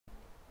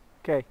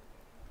Okay.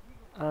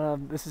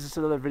 This is just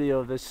another video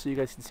of this so you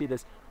guys can see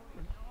this.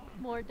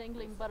 More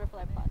dangling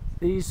butterfly pods.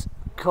 These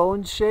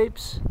cone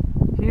shapes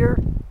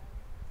here,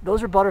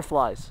 those are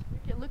butterflies.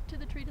 Okay, look to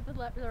the tree to the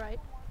left or the right.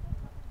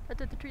 That's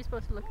what the tree's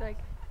supposed to look like.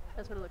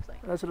 That's what it looks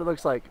like. That's what it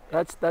looks like.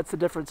 That's the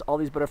difference all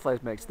these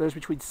butterflies make. So there's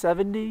between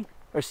 7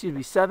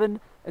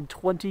 and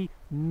 20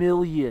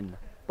 million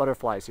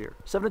butterflies here.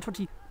 7 to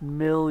 20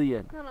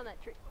 million. Not on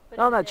that tree.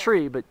 Not on that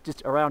tree, but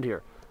just around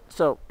here.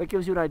 So that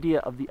gives you an idea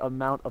of the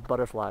amount of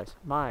butterflies.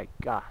 My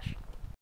gosh.